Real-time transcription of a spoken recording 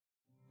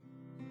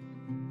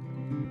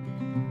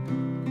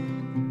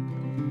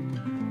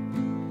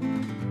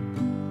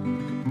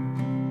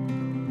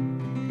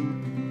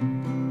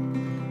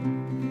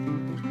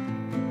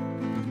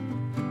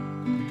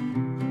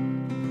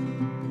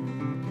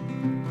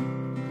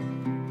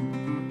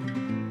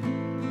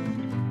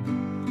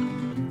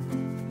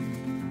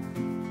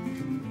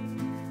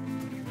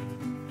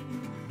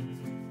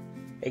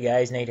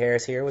guys, Nate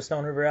Harris here with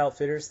Stone River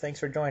Outfitters. Thanks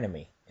for joining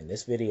me. In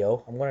this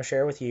video, I'm going to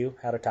share with you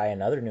how to tie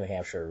another New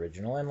Hampshire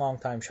original and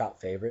longtime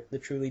shop favorite, the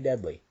Truly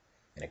Deadly,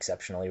 an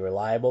exceptionally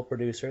reliable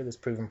producer that's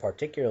proven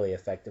particularly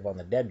effective on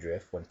the dead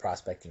drift when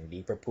prospecting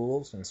deeper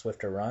pools and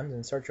swifter runs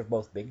in search of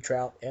both big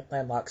trout and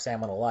landlocked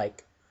salmon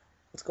alike.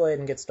 Let's go ahead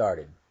and get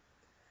started.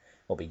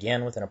 We'll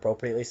begin with an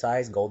appropriately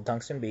sized gold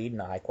tungsten bead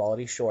and a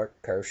high-quality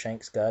short, curved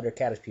shank scud or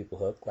caddis pupil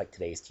hook like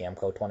today's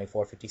Tiemco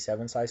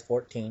 2457 size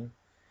 14.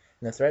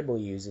 And the thread we'll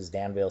use is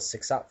Danville's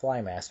 6/0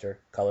 Flymaster,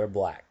 color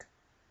black.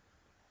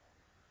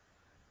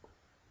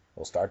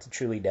 We'll start the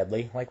Truly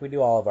Deadly, like we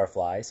do all of our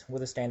flies,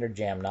 with a standard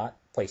jam knot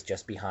placed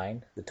just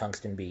behind the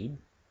tungsten bead.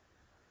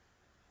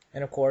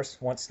 And of course,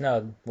 once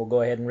snug, we'll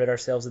go ahead and rid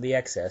ourselves of the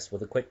excess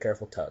with a quick,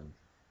 careful tug.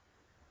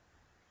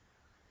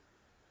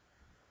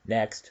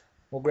 Next,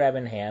 we'll grab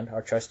in hand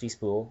our trusty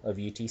spool of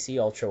UTC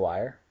Ultra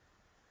Wire,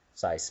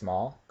 size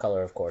small,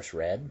 color of course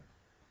red.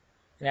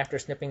 And after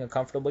snipping a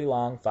comfortably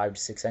long 5 to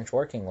 6 inch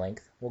working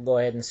length, we'll go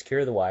ahead and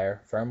secure the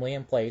wire firmly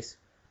in place,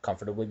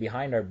 comfortably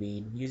behind our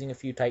bead, using a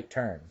few tight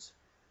turns.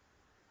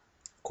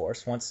 Of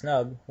course, once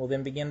snug, we'll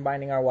then begin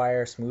binding our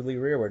wire smoothly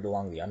rearward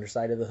along the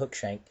underside of the hook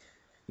shank,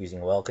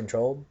 using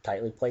well-controlled,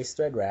 tightly placed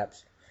thread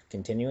wraps,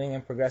 continuing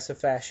in progressive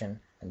fashion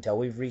until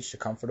we've reached a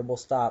comfortable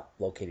stop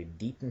located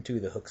deep into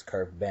the hook's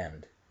curved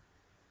bend.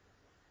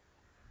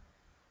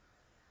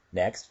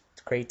 Next,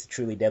 to create the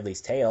Truly Deadly's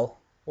tail,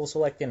 we'll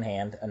select in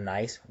hand a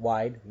nice,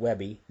 wide,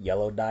 webby,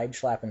 yellow-dyed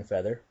schlappen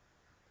feather,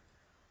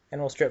 and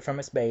we'll strip from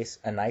its base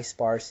a nice,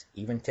 sparse,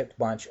 even-tipped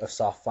bunch of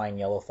soft, fine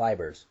yellow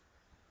fibers.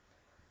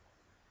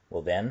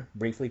 We'll then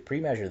briefly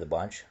pre-measure the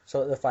bunch so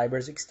that the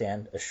fibers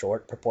extend a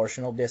short,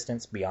 proportional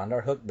distance beyond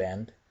our hook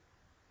bend.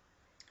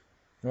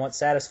 And once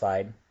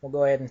satisfied, we'll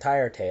go ahead and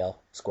tie our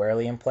tail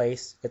squarely in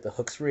place at the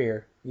hook's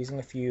rear using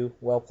a few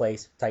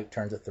well-placed, tight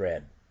turns of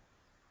thread.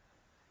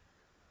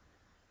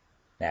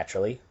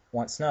 Naturally,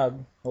 once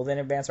snug, we'll then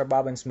advance our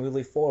bobbin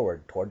smoothly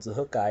forward towards the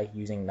hook eye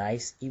using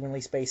nice, evenly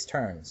spaced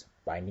turns,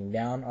 binding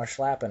down our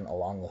schlappen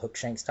along the hook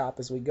shank's top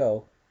as we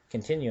go,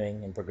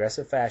 continuing in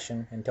progressive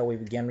fashion until we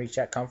again reach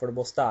that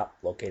comfortable stop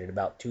located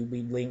about 2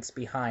 bead lengths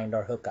behind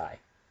our hook eye.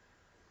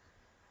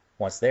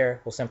 Once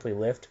there, we'll simply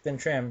lift, then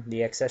trim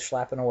the excess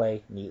schlappen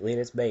away neatly at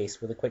its base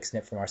with a quick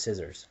snip from our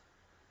scissors.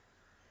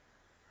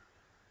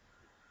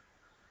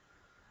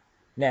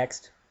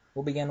 Next,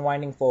 we'll begin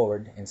winding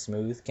forward in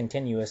smooth,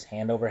 continuous,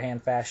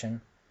 hand-over-hand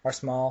fashion our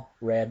small,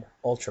 red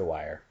ultra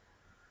wire.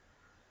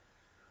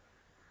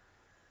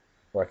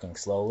 Working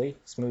slowly,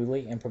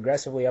 smoothly, and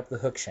progressively up the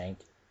hook shank,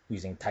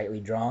 using tightly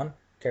drawn,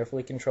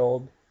 carefully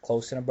controlled,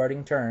 close and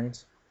abutting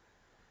turns,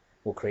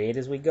 we'll create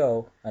as we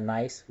go a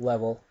nice,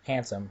 level,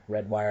 handsome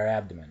red wire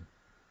abdomen.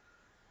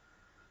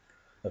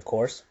 Of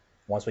course,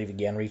 once we've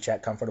again reached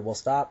that comfortable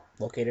stop,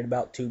 located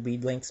about 2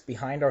 bead lengths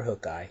behind our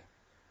hook eye,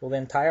 we'll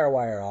then tie our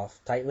wire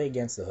off tightly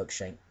against the hook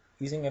shank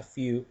using a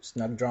few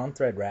snug drawn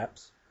thread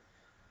wraps.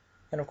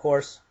 And of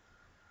course,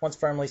 once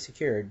firmly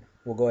secured,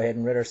 we'll go ahead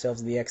and rid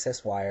ourselves of the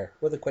excess wire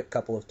with a quick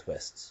couple of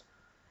twists.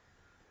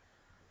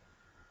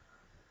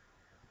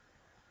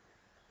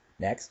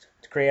 Next,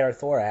 to create our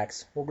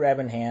thorax, we'll grab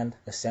in hand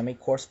a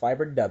semi-coarse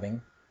fibered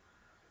dubbing,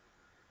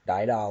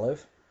 dyed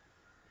olive,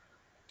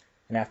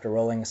 and after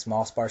rolling a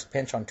small sparse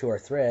pinch onto our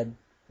thread,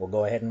 we'll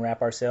go ahead and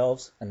wrap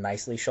ourselves a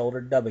nicely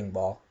shouldered dubbing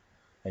ball,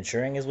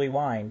 ensuring as we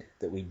wind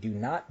that we do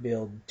not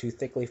build too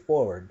thickly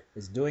forward,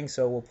 as doing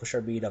so will push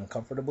our bead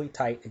uncomfortably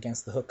tight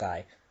against the hook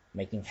eye,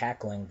 making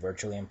hackling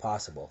virtually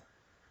impossible.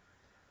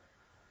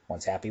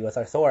 Once happy with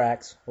our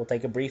thorax, we'll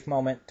take a brief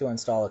moment to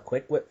install a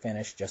quick whip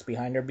finish just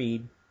behind our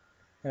bead,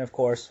 and of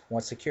course,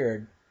 once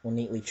secured, we'll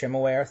neatly trim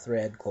away our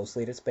thread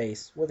closely at its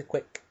base with a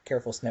quick,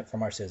 careful snip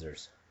from our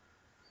scissors.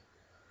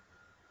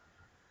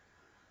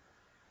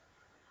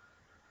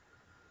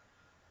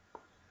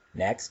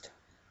 Next,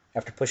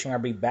 after pushing our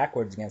bead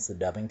backwards against the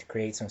dubbing to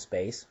create some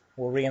space,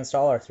 we'll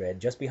reinstall our thread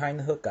just behind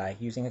the hook eye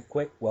using a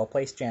quick,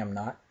 well-placed jam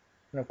knot,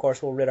 and of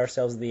course we'll rid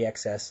ourselves of the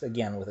excess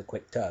again with a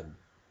quick tug.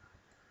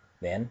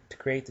 Then, to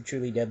create the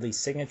Truly Deadly's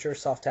signature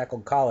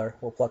soft-tackled collar,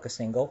 we'll pluck a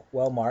single,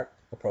 well-marked,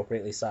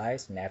 appropriately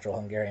sized, natural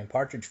Hungarian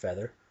partridge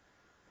feather,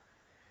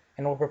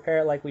 and we'll prepare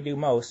it like we do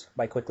most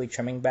by quickly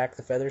trimming back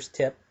the feather's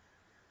tip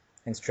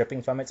and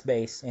stripping from its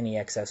base any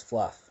excess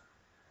fluff.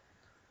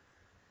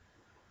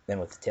 Then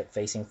with the tip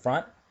facing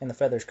front and the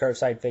feather's curved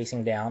side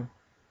facing down,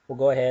 we'll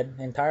go ahead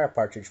and tie our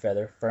partridge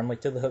feather firmly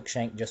to the hook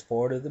shank just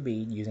forward of the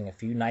bead using a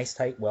few nice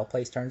tight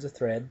well-placed turns of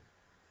thread.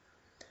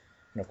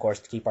 And of course,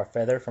 to keep our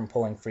feather from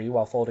pulling free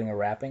while folding or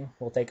wrapping,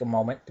 we'll take a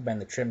moment to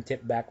bend the trim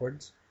tip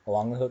backwards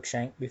along the hook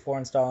shank before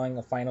installing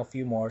a final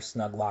few more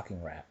snug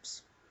locking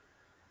wraps.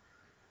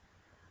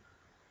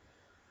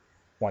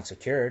 Once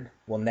secured,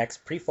 we'll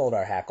next pre-fold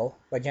our hackle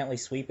by gently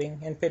sweeping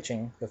and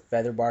pitching the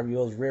feather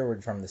barbules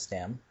rearward from the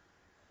stem.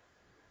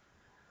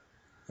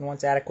 And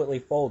once adequately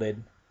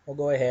folded, we'll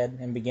go ahead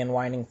and begin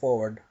winding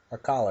forward our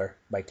collar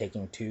by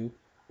taking 2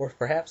 or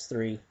perhaps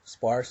 3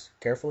 sparse,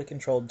 carefully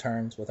controlled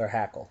turns with our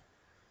hackle.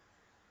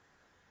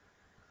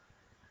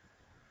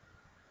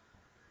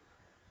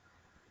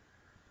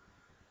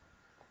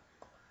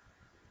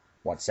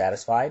 Once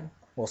satisfied,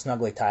 we'll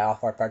snugly tie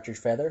off our partridge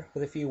feather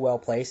with a few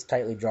well-placed,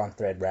 tightly drawn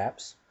thread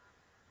wraps.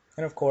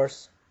 And of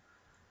course,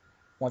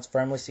 once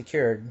firmly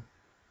secured,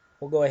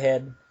 we'll go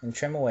ahead and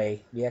trim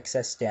away the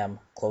excess stem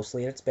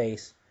closely at its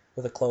base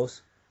with a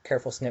close,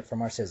 careful snip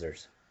from our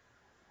scissors.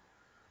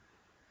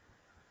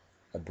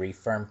 A brief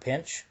firm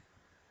pinch,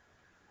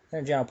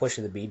 and a gentle push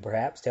of the bead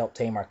perhaps to help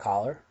tame our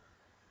collar.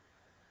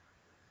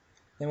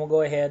 Then we'll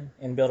go ahead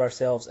and build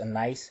ourselves a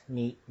nice,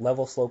 neat,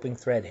 level sloping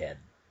thread head.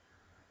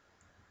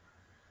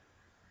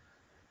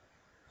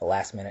 A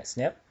last minute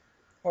snip,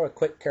 or a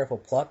quick careful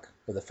pluck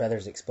with the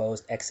feather's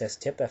exposed excess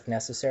tip if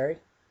necessary.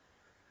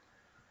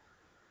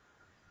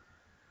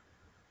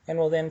 And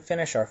we'll then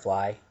finish our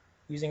fly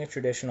using a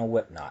traditional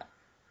whip knot.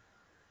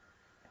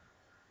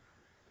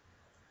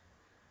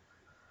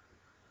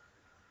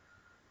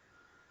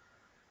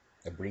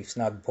 A brief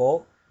snug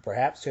pull,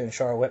 perhaps to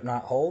ensure our whip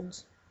knot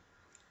holds.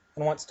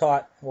 And once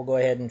taut, we'll go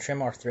ahead and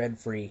trim our thread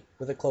free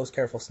with a close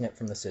careful snip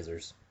from the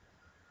scissors.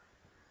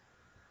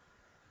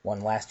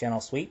 One last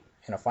gentle sweep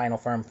and a final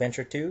firm pinch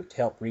or two to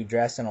help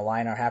redress and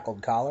align our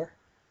hackled collar.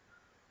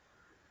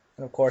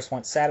 And of course,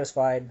 once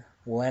satisfied,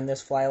 we'll end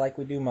this fly like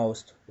we do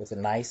most with a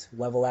nice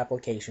level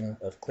application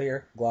of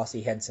clear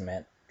glossy head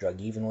cement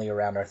drug evenly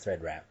around our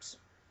thread wraps.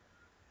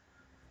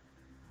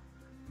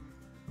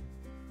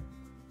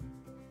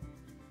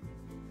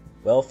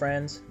 Well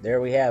friends, there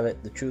we have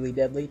it, the truly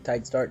deadly,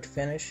 tight start to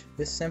finish.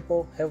 This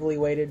simple, heavily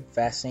weighted,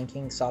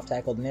 fast-sinking,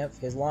 soft-hackled nymph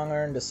has long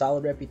earned a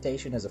solid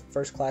reputation as a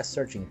first-class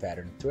searching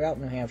pattern throughout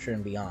New Hampshire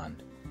and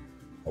beyond.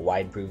 A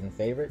wide-proven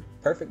favorite,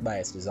 perfect by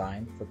its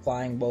design for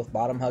plying both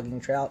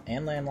bottom-hugging trout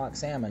and landlocked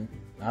salmon,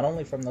 not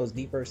only from those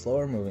deeper,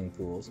 slower-moving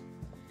pools,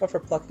 but for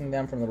plucking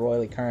them from the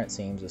roily current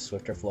seams of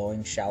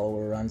swifter-flowing,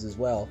 shallower runs as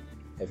well.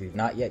 If you've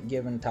not yet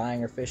given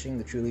tying or fishing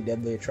the truly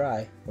deadly a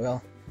try,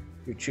 well,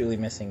 you're truly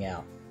missing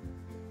out.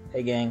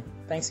 Hey gang,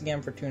 thanks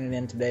again for tuning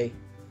in today.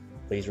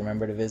 Please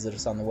remember to visit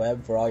us on the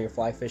web for all your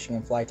fly fishing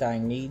and fly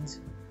tying needs.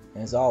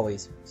 And as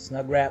always,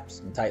 snug wraps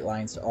and tight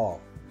lines to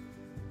all.